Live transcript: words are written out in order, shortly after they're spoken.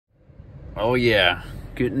Oh yeah,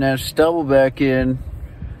 getting that stubble back in.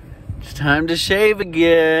 It's time to shave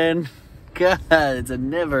again. God, it's a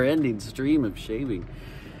never-ending stream of shaving.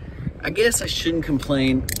 I guess I shouldn't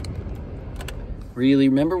complain. Really,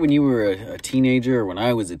 remember when you were a teenager, or when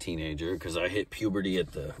I was a teenager, because I hit puberty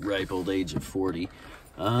at the ripe old age of 40.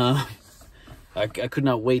 I could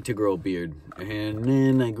not wait to grow a beard. And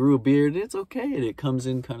then I grew a beard, and it's okay. And it comes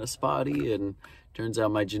in kind of spotty, and turns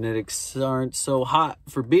out my genetics aren't so hot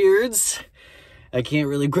for beards. I can't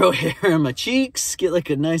really grow hair on my cheeks. Get like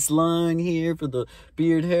a nice line here for the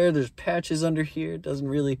beard hair. There's patches under here. It doesn't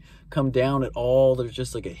really come down at all. There's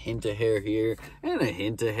just like a hint of hair here and a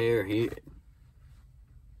hint of hair here.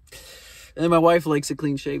 And then my wife likes it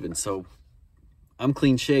clean shaven, so I'm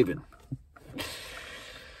clean shaven.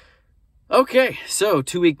 Okay, so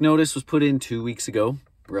 2-week notice was put in 2 weeks ago,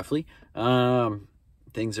 roughly.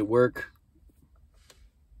 Things at work,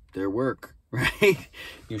 they're work, right?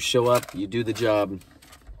 You show up, you do the job,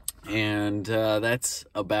 and that's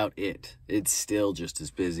about it. It's still just as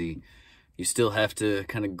busy. You still have to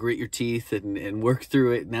kind of grit your teeth and work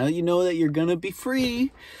through it. Now you know that you're gonna be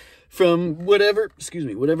free from whatever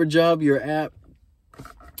job you're at.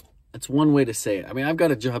 That's one way to say it. I mean, I've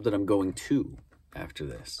got a job that I'm going to after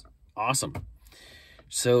this. Awesome.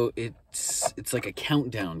 So it's like a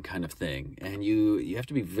countdown kind of thing, and you have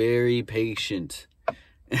to be very patient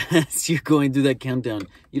as you're going through that countdown.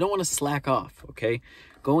 You don't want to slack off, okay?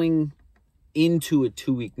 Going into a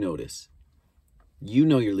 2-week notice, you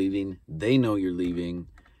know you're leaving, they know you're leaving.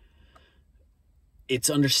 It's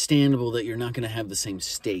understandable that you're not going to have the same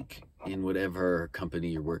stake in whatever company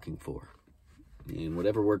you're working for. In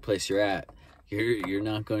whatever workplace you're at, you're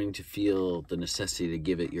not going to feel the necessity to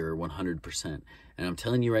give it your 100%. And I'm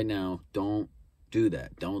telling you right now, don't do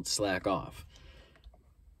that. Don't slack off.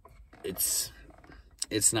 It's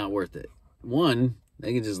not worth it. One,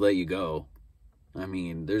 they can just let you go. I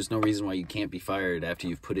mean, there's no reason why you can't be fired after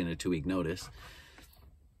you've put in a 2-week notice.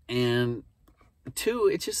 And two,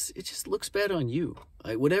 it just looks bad on you.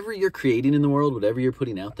 Like, whatever you're creating in the world, whatever you're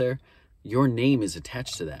putting out there, your name is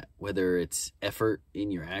attached to that. Whether it's effort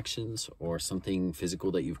in your actions or something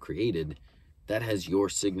physical that you've created, that has your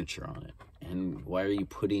signature on it. And why are you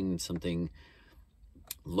putting something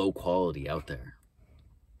low quality out there?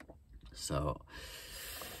 So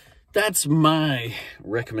that's my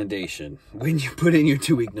recommendation. When you put in your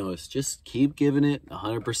 2-week notice, just keep giving it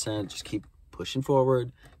 100%. Just keep pushing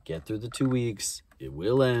forward. Get through the 2 weeks. It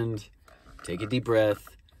will end. Take a deep breath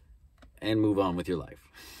and move on with your life.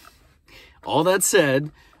 All that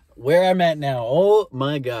said, where I'm at now, oh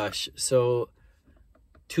my gosh. So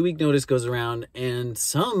 2-week notice goes around, and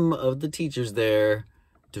some of the teachers there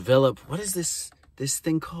develop, what is this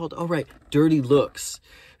thing called? Oh, right, dirty looks.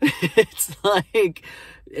 It's like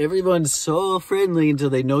everyone's so friendly until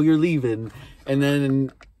they know you're leaving, and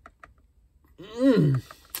then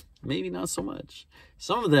maybe not so much.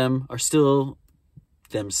 Some of them are still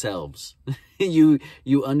themselves. You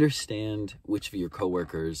understand which of your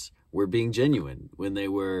coworkers were being genuine when they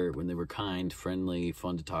were kind, friendly,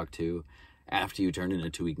 fun to talk to after you turned in a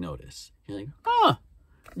 2-week notice. You're like,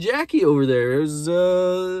 Jackie over there is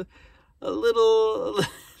a little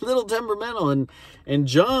temperamental, and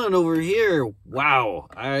John over here, wow,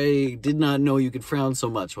 I did not know you could frown so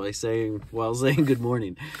much while saying good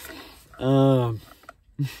morning.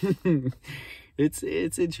 It's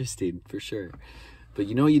interesting for sure. But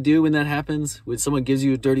you know what you do when that happens? When someone gives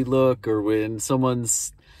you a dirty look, or when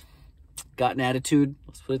someone's got an attitude,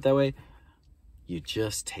 let's put it that way, you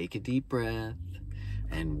just take a deep breath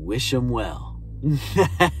and wish them well.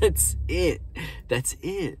 That's it.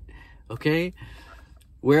 Okay?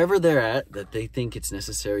 Wherever they're at, that they think it's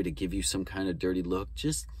necessary to give you some kind of dirty look,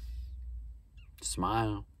 just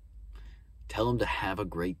smile. Tell them to have a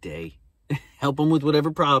great day. Help them with whatever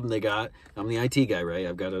problem they got. I'm the IT guy, right?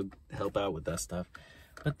 I've got to help out with that stuff.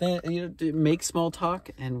 But then, make small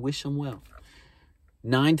talk and wish them well.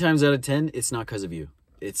 9 times out of 10, it's not because of you.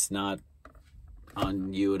 It's not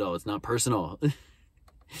on you at all. It's not personal.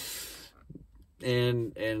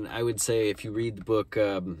 And I would say, if you read the book,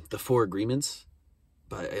 The 4 Agreements,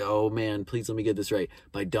 oh man, please let me get this right,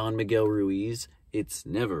 by Don Miguel Ruiz, it's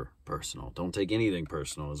never personal. Don't take anything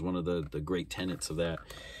personal is one of the great tenets of that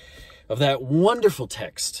wonderful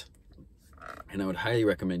text. And I would highly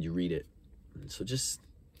recommend you read it. So just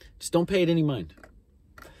don't pay it any mind.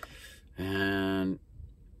 And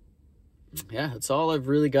yeah, that's all I've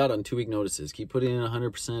really got on 2-week notices. Keep putting in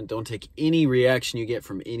 100%. Don't take any reaction you get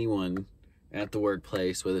from anyone at the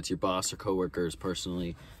workplace, whether it's your boss or coworkers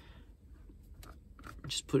personally.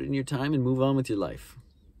 Just put in your time and move on with your life.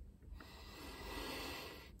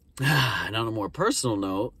 And on a more personal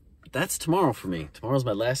note, that's tomorrow for me. Tomorrow's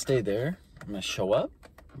my last day there. I'm going to show up.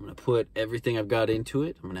 I'm going to put everything I've got into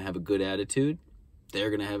it. I'm going to have a good attitude. They're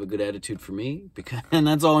going to have a good attitude for me, and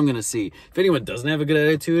that's all I'm going to see. If anyone doesn't have a good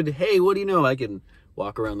attitude, hey, what do you know? I can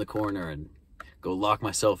walk around the corner and go lock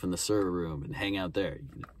myself in the server room and hang out there.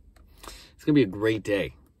 It's going to be a great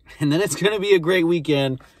day. And then it's going to be a great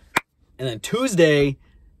weekend. And then Tuesday,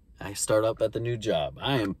 I start up at the new job.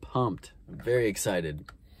 I am pumped. I'm very excited.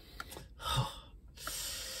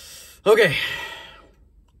 Okay.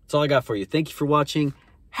 That's all I got for you. Thank you for watching.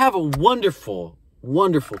 Have a wonderful,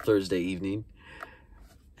 wonderful Thursday evening.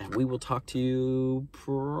 And we will talk to you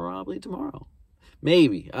probably tomorrow.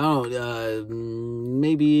 Maybe. I don't know.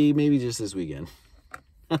 Maybe just this weekend.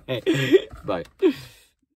 Bye.